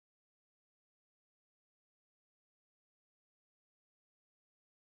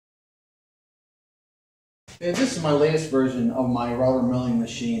Hey, this is my latest version of my router milling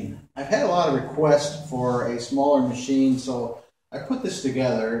machine. I've had a lot of requests for a smaller machine, so I put this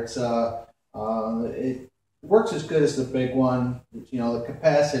together. It works as good as the big one. You know, the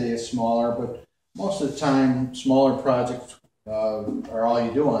capacity is smaller, but most of the time, smaller projects are all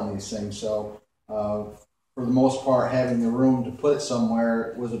you do on these things. So, for the most part, having the room to put it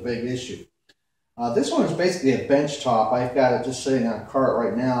somewhere was a big issue. This one is basically a bench top. I've got it just sitting on a cart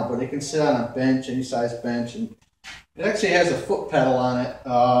right now, but it can sit on a bench, any size bench, and it actually has a foot pedal on it.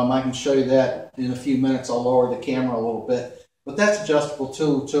 I can show you that in a few minutes. I'll lower the camera a little bit, but that's adjustable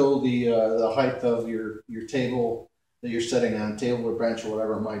too to the height of your table that you're sitting on, table or bench or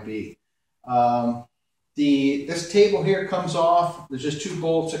whatever it might be. This table here comes off. There's just two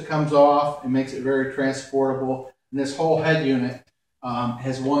bolts that comes off. It makes it very transportable. And this whole head unit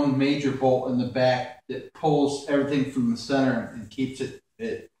has one major bolt in the back that pulls everything from the center and keeps it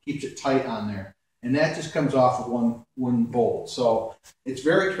tight on there. And that just comes off with one bolt. So it's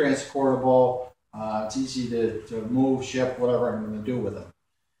very transportable. It's easy to move, ship, whatever I'm going to do with it.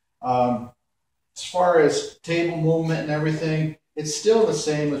 As far as table movement and everything, it's still the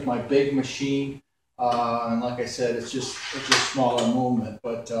same as my big machine. And like I said, it's just smaller movement,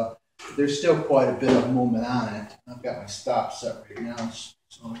 but there's still quite a bit of movement on it. I've got my stop set right now,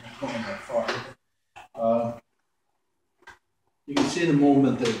 so I'm not going that far. You can see the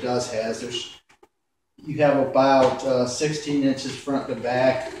movement that it does has. You have about 16 inches front to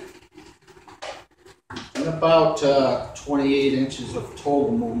back, and about 28 inches of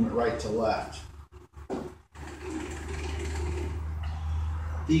total movement right to left.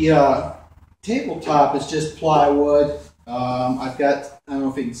 The tabletop is just plywood. I don't know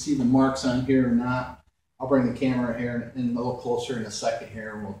if you can see the marks on here or not. I'll bring the camera here and a little closer in a second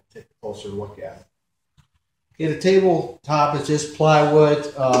here, and we'll take a closer look at it. Okay, the tabletop is just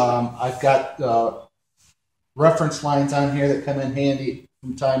plywood. I've got reference lines on here that come in handy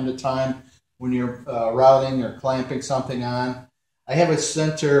from time to time when you're routing or clamping something on. I have a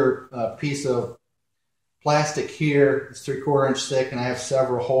center piece of plastic here. It's 3/4 inch thick, and I have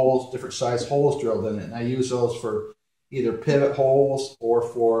several holes, different size holes drilled in it. And I use those for either pivot holes or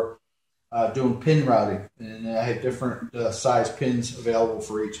for doing pin routing. And I have different size pins available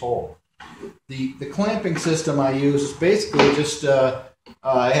for each hole. The clamping system I use is basically just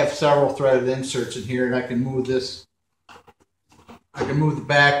I have several threaded inserts in here, and I can move this. I can move the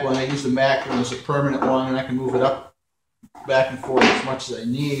back one. I use the back one as a permanent one, and I can move it up, back and forth as much as I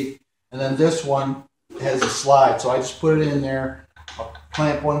need. And then this one has a slide, so I just put it in there. I'll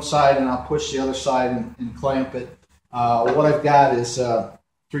clamp one side, and I'll push the other side and clamp it. What I've got is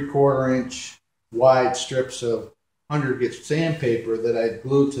 3/4 inch wide strips of 100 grit sandpaper that I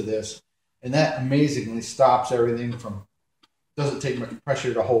glued to this, and that amazingly stops everything from. Doesn't take much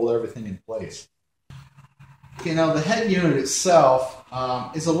pressure to hold everything in place. Okay, now the head unit itself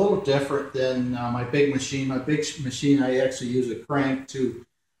is a little different than my big machine. My big machine, I actually use a crank to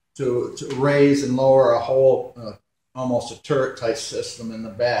raise and lower a whole, almost a turret type system in the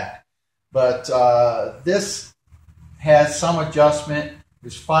back. But this has some adjustment.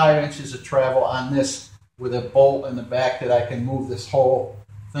 There's 5 inches of travel on this with a bolt in the back that I can move this whole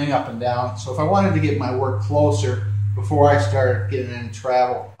thing up and down. So if I wanted to get my work closer before I started getting any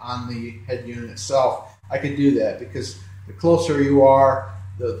travel on the head unit itself, I could do that, because the closer you are,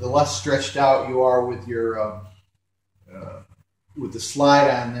 the less stretched out you are with your with the slide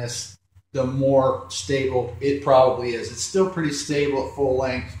on this, the more stable it probably is. It's still pretty stable at full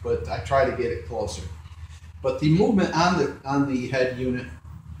length, but I try to get it closer. But the movement on the head unit,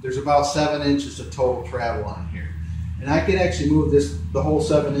 there's about 7 inches of total travel on here. And I can actually move the whole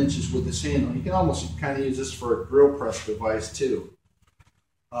 7 inches with this handle. You can almost kind of use this for a drill press device too.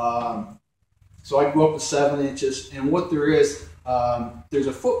 So I go up to 7 inches, and what there is, there's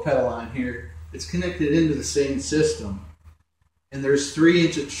a foot pedal on here. It's connected into the same system, and there's 3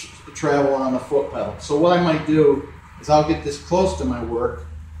 inches of travel on the foot pedal. So what I might do is I'll get this close to my work,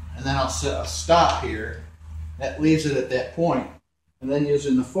 and then I'll set a stop here. That leaves it at that point. And then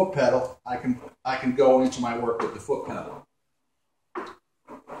using the foot pedal, I can go into my work with the foot pedal,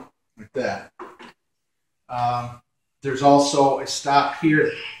 like that. There's also a stop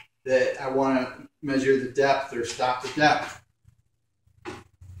here that I want to measure the depth, or stop the depth.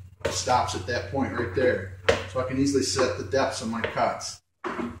 It stops at that point right there, so I can easily set the depths of my cuts.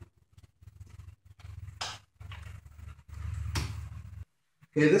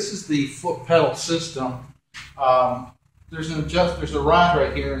 Okay, this is the foot pedal system. There's a rod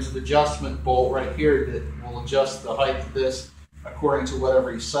right here. There's an adjustment bolt right here that will adjust the height of this according to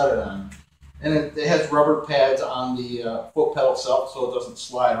whatever you set it on. And it has rubber pads on the foot pedal itself so it doesn't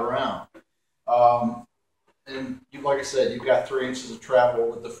slide around. and you, like I said, you've got 3 inches of travel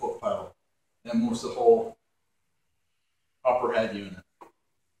with the foot pedal. That moves the whole upper head unit.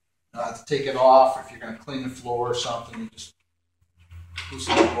 To take it off, if you're going to clean the floor or something, you just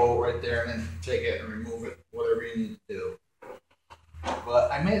loosen the bolt right there and then take it and remove it, whatever you need to do.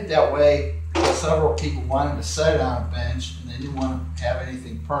 But I made it that way because several people wanted to set it on a bench and they didn't want to have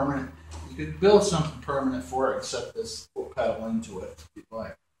anything permanent. You could build something permanent for it and set this foot pedal into it if you'd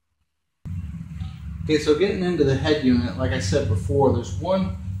like. Okay, so getting into the head unit, like I said before, there's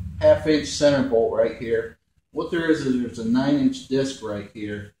 1/2 inch center bolt right here. What there is there's a 9-inch disc right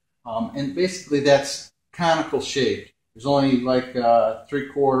here, and basically that's conical shaped. There's only like a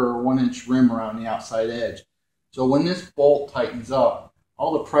 3/4 or 1 inch rim around the outside edge. So when this bolt tightens up,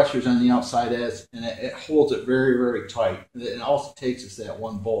 all the pressure's on the outside edge, and it holds it very, very tight. And it also takes us that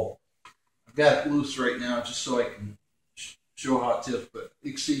one bolt. I've got it loose right now just so I can show how it tips. But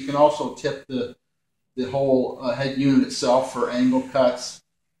you can see you can also tip the whole head unit itself for angle cuts,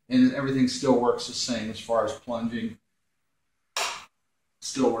 and everything still works the same as far as plunging.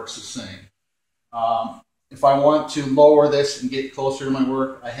 Still works the same. If I want to lower this and get closer to my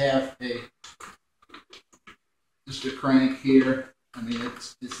work, I have just a crank here. I mean,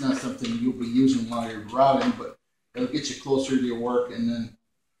 it's not something you'll be using while you're routing, but it'll get you closer to your work, and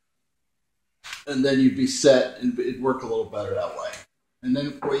then you'd be set, and it'd work a little better that way. And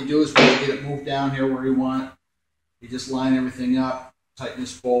then what you do is when you get it moved down here where you want it, you just line everything up, tighten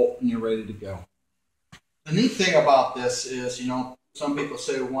this bolt, and you're ready to go. The neat thing about this is, you know, some people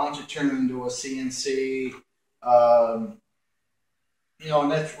say, well, why don't you turn it into a CNC? You know,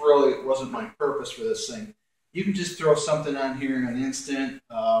 and that's really wasn't my purpose for this thing. You can just throw something on here in an instant.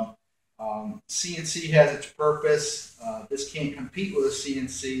 CNC has its purpose. This can't compete with a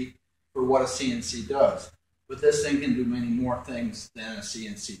CNC for what a CNC does. But this thing can do many more things than a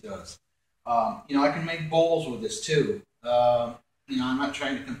CNC does. You know, I can make bowls with this too. You know, I'm not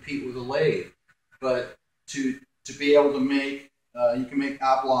trying to compete with a lathe, but to be able to make, you can make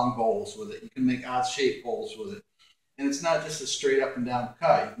oblong bowls with it. You can make odd-shaped bowls with it. And it's not just a straight up and down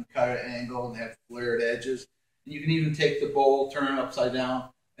cut. You can cut at an angle and have flared edges. And you can even take the bowl, turn it upside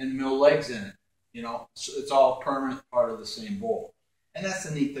down, and mill legs in it. You know, so it's all a permanent part of the same bowl. And that's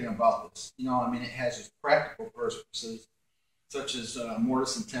the neat thing about this. You know, I mean, it has its practical purposes, such as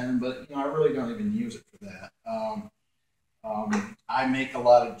mortise and tenon, but, you know, I really don't even use it for that. I make a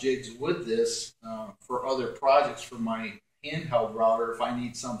lot of jigs with this for other projects for my handheld router. If I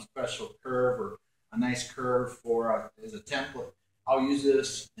need some special curve or a nice curve for as a template, I'll use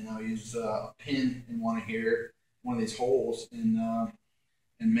this, and I'll use a pin in one of these holes, and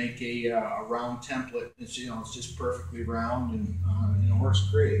make a round template. It's, you know, it's just perfectly round, and it works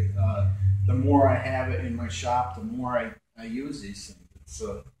great. The more I have it in my shop, the more I use these things.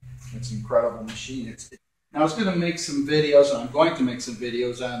 It's an incredible machine. Now I was going to make some videos, and I'm going to make some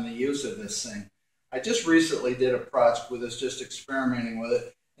videos on the use of this thing. I just recently did a project with this, just experimenting with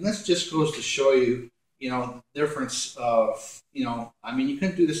it, and this just goes to show you, you know, the difference of, you know, I mean, you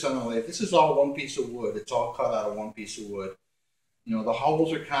couldn't do this on a lathe. This is all one piece of wood. It's all cut out of one piece of wood. You know, the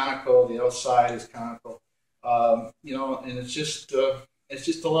holes are conical, the outside is conical, you know, and it's just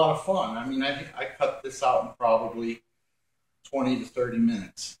a lot of fun. I mean, I cut this out in probably 20 to 30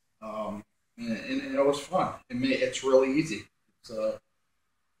 minutes, and it was fun. It's really easy.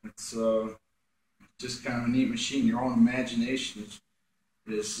 It's just kind of a neat machine. Your own imagination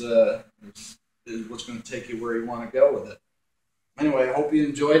is what's going to take you where you want to go with it. Anyway, I hope you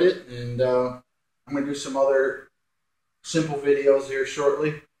enjoyed it, and I'm going to do some other simple videos here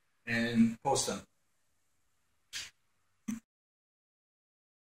shortly and post them.